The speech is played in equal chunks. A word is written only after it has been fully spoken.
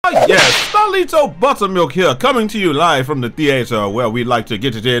Yes, Starlito Buttermilk here, coming to you live from the theater where we like to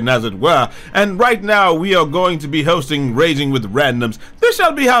get it in, as it were. And right now we are going to be hosting Raging with Randoms. This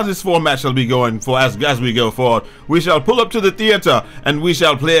shall be how this format shall be going for as we go forward. We shall pull up to the theater and we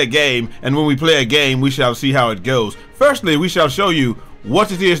shall play a game, and when we play a game we shall see how it goes. Firstly, we shall show you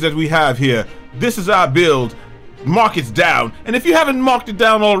what it is that we have here. This is our build. Mark it down, and if you haven't marked it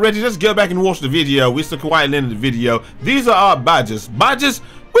down already, just go back and watch the video. It's the quiet end of the video. These are our badges.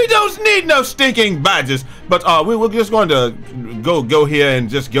 We don't need no stinking badges, but we're just going to go here and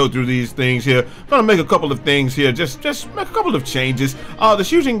just go through these things here. Gonna make a couple of things here, just make a couple of changes. The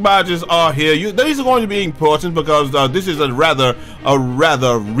shooting badges are here. These are going to be important because this is a rather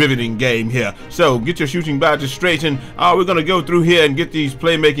riveting game here. So get your shooting badges straightened. We're gonna go through here and get these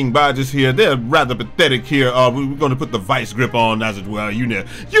playmaking badges here. They're rather pathetic here. We're gonna put the vice grip on, as it were. You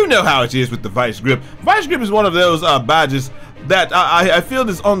know how it is with the vice grip. Vice grip is one of those badges that I feel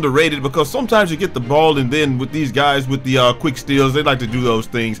is underrated, because sometimes you get the ball, and then with these guys with the quick steals, they like to do those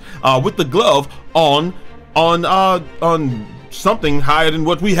things with the glove on something higher than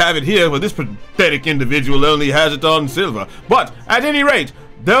what we have it here, but this pathetic individual only has it on silver. But at any rate,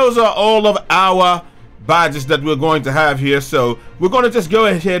 those are all of our badges that we're going to have here. So we're going to just go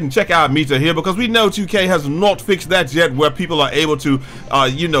ahead and check our meter here, because we know 2K has not fixed that yet, where people are able to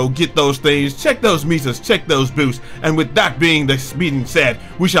you know, get those things, check those meters, check those boosts. And with that being said,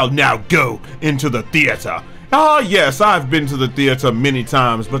 we shall now go into the theater. Yes, I've been to the theater many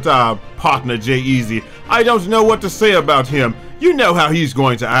times, but our partner Eazy, I don't know what to say about him. You know how he's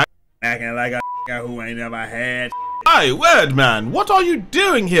going to act, acting like a who ain't never had. Hey, word man, what are you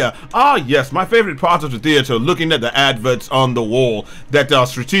doing here? Yes, my favorite part of the theater, looking at the adverts on the wall that are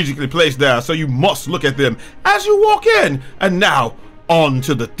strategically placed there, so you must look at them as you walk in. And now, on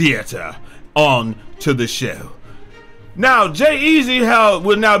to the theater, on to the show. Now, Eazy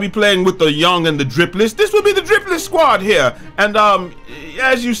will now be playing with the young and the drippless. This will be the drippless squad here. And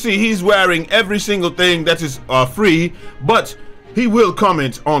as you see, he's wearing every single thing that is free, but he will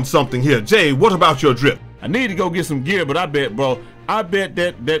comment on something here. Jay, what about your drip? I need to go get some gear, but I bet, bro, that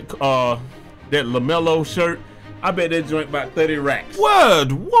LaMelo shirt, I bet that joint about 30 racks.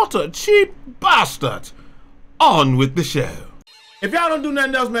 Word, what a cheap bastard. On with the show. If y'all don't do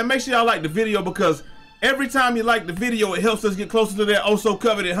nothing else, man, make sure y'all like the video, because every time you like the video, it helps us get closer to that also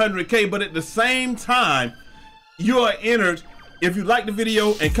coveted 100K. But at the same time, you are entered. If you like the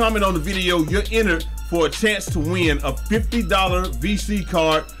video and comment on the video, you're entered for a chance to win a $50 VC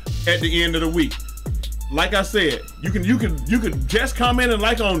card at the end of the week. Like I said, you can just comment and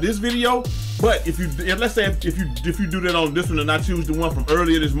like on this video, but let's say if you do that on this one and I choose the one from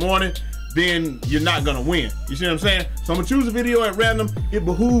earlier this morning, then you're not gonna win. You see what I'm saying? So I'm gonna choose a video at random. It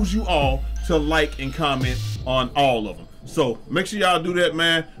behooves you all to like and comment on all of them. So make sure y'all do that,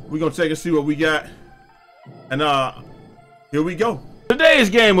 man. We're gonna take and see what we got, and here we go. Today's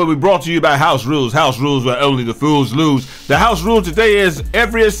game will be brought to you by House Rules. House Rules where only the fools lose. The house rule today is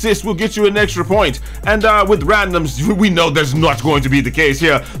every assist will get you an extra point. And with randoms, we know that's not going to be the case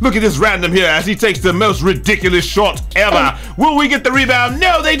here. Look at this random here as he takes the most ridiculous shot ever. Will we get the rebound?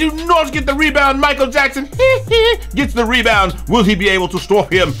 No, they do not get the rebound. Michael Jackson gets the rebound. Will he be able to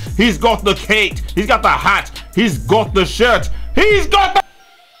stop him? He's got the cape. He's got the hat. He's got the shirt. He's got the...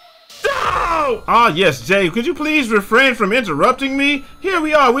 Yes, Jay, could you please refrain from interrupting me? Here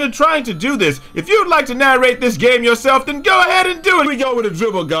we are, we're trying to do this. If you'd like to narrate this game yourself, then go ahead and do it. We go with a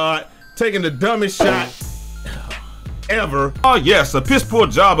dribble guard, taking the dumbest shot ever. Yes, a piss poor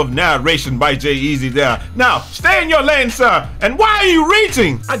job of narration by Eazy there. Now, stay in your lane, sir. And why are you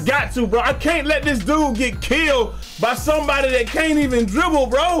reaching? I got to, bro. I can't let this dude get killed by somebody that can't even dribble,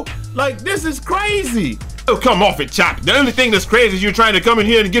 bro. Like, this is crazy. Oh, come off it, chap. The only thing that's crazy is you trying to come in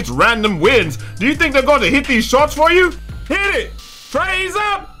here and get random wins. Do you think they're going to hit these shots for you? Hit it! Trays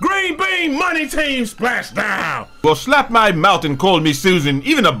up! Green bean money team splash down! Well, slap my mouth and call me Susan.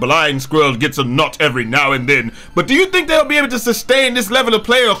 Even a blind squirrel gets a nut every now and then. But do you think they'll be able to sustain this level of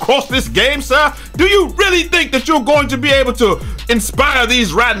play across this game, sir? Do you really think that you're going to be able to inspire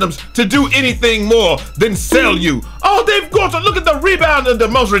these randoms to do anything more than sell you? Oh, they've got to look at the rebound and the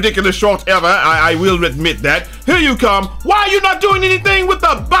most ridiculous shot ever. I will admit that. Here you come. Why are you not doing anything with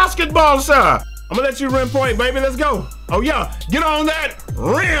the basketball, sir? I'm gonna let you rim point, baby. Let's go. Oh yeah, get on that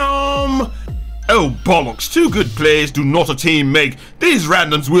rim. Oh bollocks, 2 good plays do not a team make. These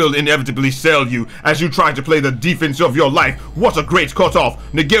randoms will inevitably sell you as you try to play the defense of your life. What a great cutoff.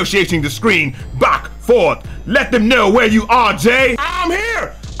 Negotiating the screen, back, forth. Let them know where you are, Jay. I'm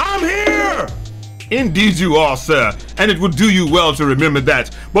here. I'm here. Indeed you are, sir, and it would do you well to remember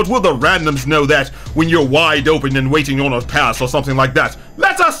that. But will the randoms know that when you're wide open and waiting on a pass or something like that?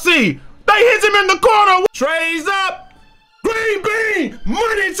 Let us see. They hit him in the corner. Trays up. Green bean.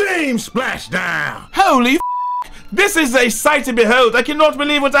 Money team. Splash down. Holy f***. This is a sight to behold. I cannot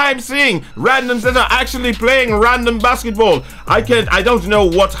believe what I am seeing. Randoms that are actually playing random basketball. I don't know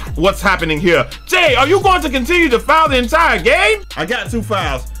what's happening here. Jay, are you going to continue to foul the entire game? I got 2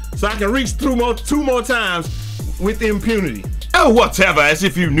 fouls. So I can reach through two more times with impunity. Oh, whatever, as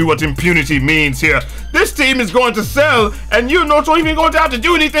if you knew what impunity means here. This team is going to sell, and you're not even going to have to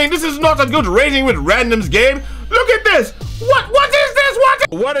do anything. This is not a good rating with randoms game. Look at this. What is this?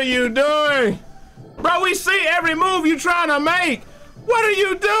 What are you doing? Bro, we see every move you're trying to make. What are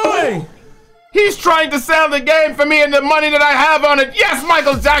you doing? He's trying to sell the game for me and the money that I have on it. Yes,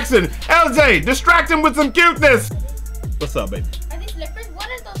 Michael Jackson. LJ, distract him with some cuteness. What's up, baby? Are these slippers? What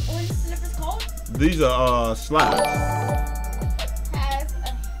are those orange slippers called? These are slides. Has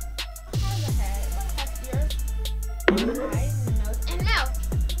a head, ears, eyes, nose, and mouth.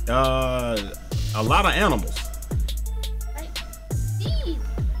 A lot of animals. Like these.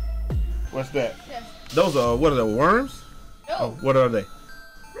 What's that? Yes. Those are, what are they, worms? No. Oh, what are they?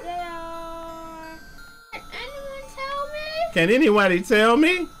 They are... Can anyone tell me? Can anybody tell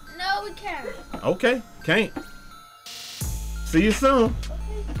me? No, we can't. Okay, can't. See you soon.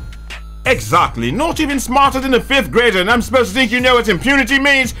 Exactly, not even smarter than a 5th grader, and I'm supposed to think you know what impunity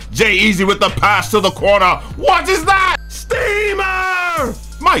means? Eazy with the pass to the corner. What is that? Steamer!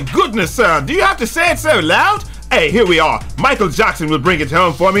 My goodness, sir, do you have to say it so loud? Hey, here we are. Michael Jackson will bring it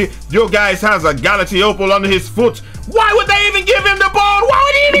home for me. Your guy has a Galaxy Opal under his foot. Why would they even give him the ball? Why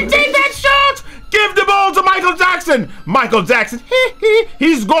would he even take that shot? Give the ball to Michael Jackson. Michael Jackson,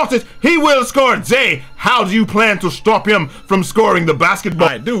 he's got it. He will score. Jay, how do you plan to stop him from scoring the basketball?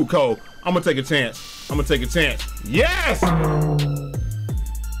 I do, Cole. I'm gonna take a chance. Yes!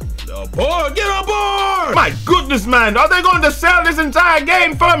 Aboard, get aboard! My goodness, man, are they going to sell this entire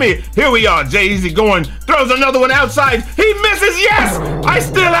game for me? Here we are, Eazy going, throws another one outside. He misses, yes! I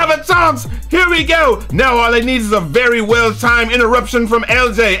still have a chance. Here we go. Now all I need is a very well-timed interruption from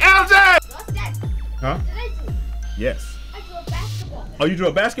LJ. LJ! What's that? Huh? What did I do? Yes. I drew a basketball. Oh, you drew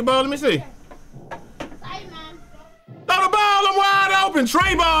a basketball? Let me see. Sorry, man. Throw the ball, I'm wide open.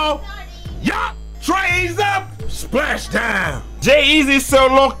 Tray ball. Sorry. Yup! Trays up! Splash down! Eazy's so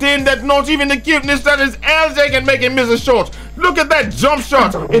locked in that not even the cuteness that is LJ can make him miss a shot. Look at that jump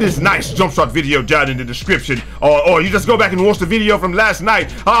shot. It is nice jump shot video down in the description. Or you just go back and watch the video from last night.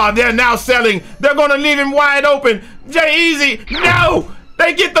 They're now selling. They're gonna leave him wide open. Eazy, no!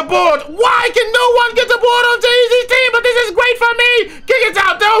 They get the board. Why can no one get the board on Eazy's team? But this is great for me. Kick it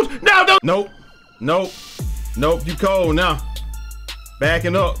out, don't. No, don't. Nope. Nope. Nope, you cold now.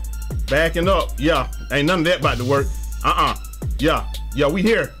 Backing up. Backing up. Yeah. Ain't none of that about to work. Yeah. Yeah, we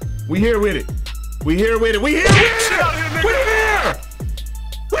here. We here with it. We here with it. We here with it. We here.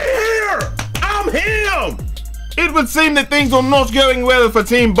 We here. I'm him. It would seem that things are not going well for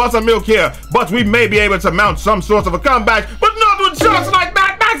Team Buttermilk here, but we may be able to mount some sort of a comeback, but not with shots like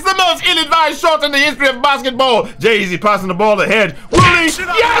that. That's the most ill-advised shot in the history of basketball. Eazy passing the ball ahead. Will he?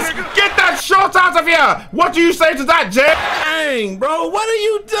 Yes! Get that shot out of here! What do you say to that, Jay? Dang, bro, what are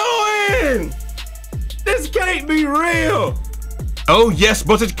you doing? This can't be real. Oh, yes,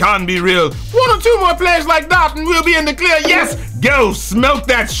 but it can be real. 1 or 2 more plays like that and we'll be in the clear. Yes! Go, smoke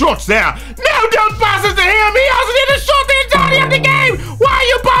that shot there. No, don't pass it to him. He hasn't hit a shot the entirety of the game. Why are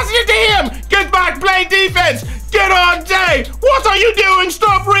you passing it to him? Get back, play defense. Get on, Jay. What are you doing?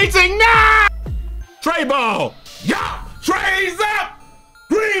 Stop reaching now. Tray ball. Yeah. Trays up.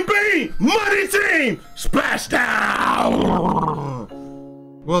 Green bean. Money team. Splash down.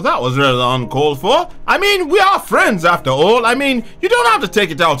 Well, that was rather uncalled for. I mean, we are friends after all. I mean, you don't have to take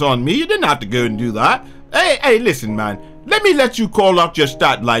it out on me. You didn't have to go and do that. Hey, listen, man. Let you call out your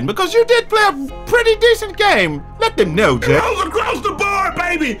stat line because you did play a pretty decent game. Let them know, Jay. Goes across the board,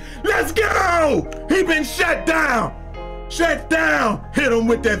 baby. Let's go. He been shut down. Shut down. Hit him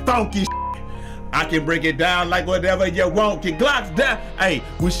with that funky shit. I can break it down like whatever you want. Get Glocks down. Hey,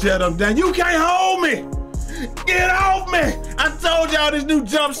 we shut him down. You can't hold me. Get off me. I told y'all this new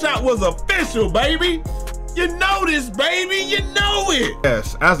jump shot was official, baby. You know this, baby. You know it.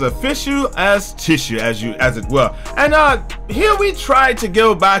 Yes, as official as tissue, as it were. And here we tried to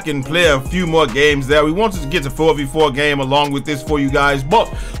go back and play a few more games there. We wanted to get a 4v4 game along with this for you guys, but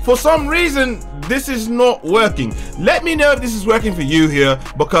for some reason this is not working. Let me know if this is working for you here,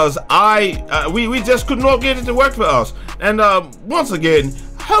 because we just could not get it to work for us. And once again,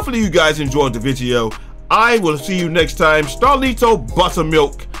 hopefully you guys enjoyed the video. I will see you next time. Starlito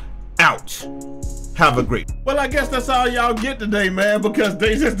Buttermilk out. Have a great. Well, I guess that's all y'all get today, man, because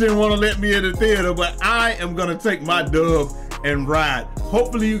they just didn't want to let me in the theater, but I am gonna take my dub and ride.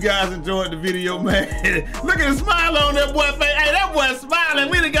 Hopefully you guys enjoyed the video, man. Look at the smile on that boy face. Hey, that boy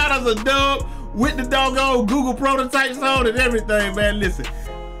smiling. We done got us a dub with the doggone Google prototypes on and everything, man. Listen,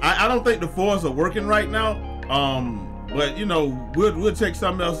 I don't think the fours are working right now. But you know, we'll check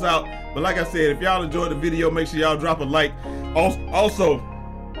something else out. But like I said, if y'all enjoyed the video, make sure y'all drop a like. Also,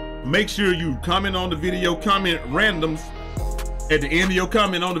 make sure you comment on the video, comment randoms at the end of your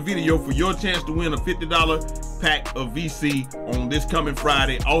comment on the video for your chance to win a $50 pack of VC on this coming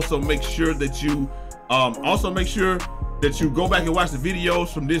Friday. Also make sure that you go back and watch the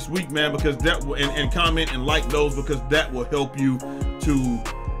videos from this week, man, because that and comment and like those, because that will help you to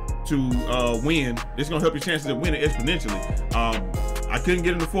win. It's gonna help your chances of winning exponentially. I couldn't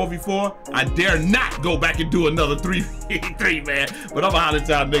get in the 4v4. I dare not go back and do another 3v3, man. But I'm gonna holler at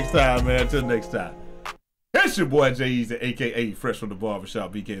y'all next time, man. Until next time. It's your boy Eazy, aka Fresh from the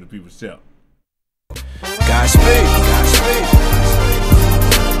Barbershop, BK the People's Champ. Godspeed.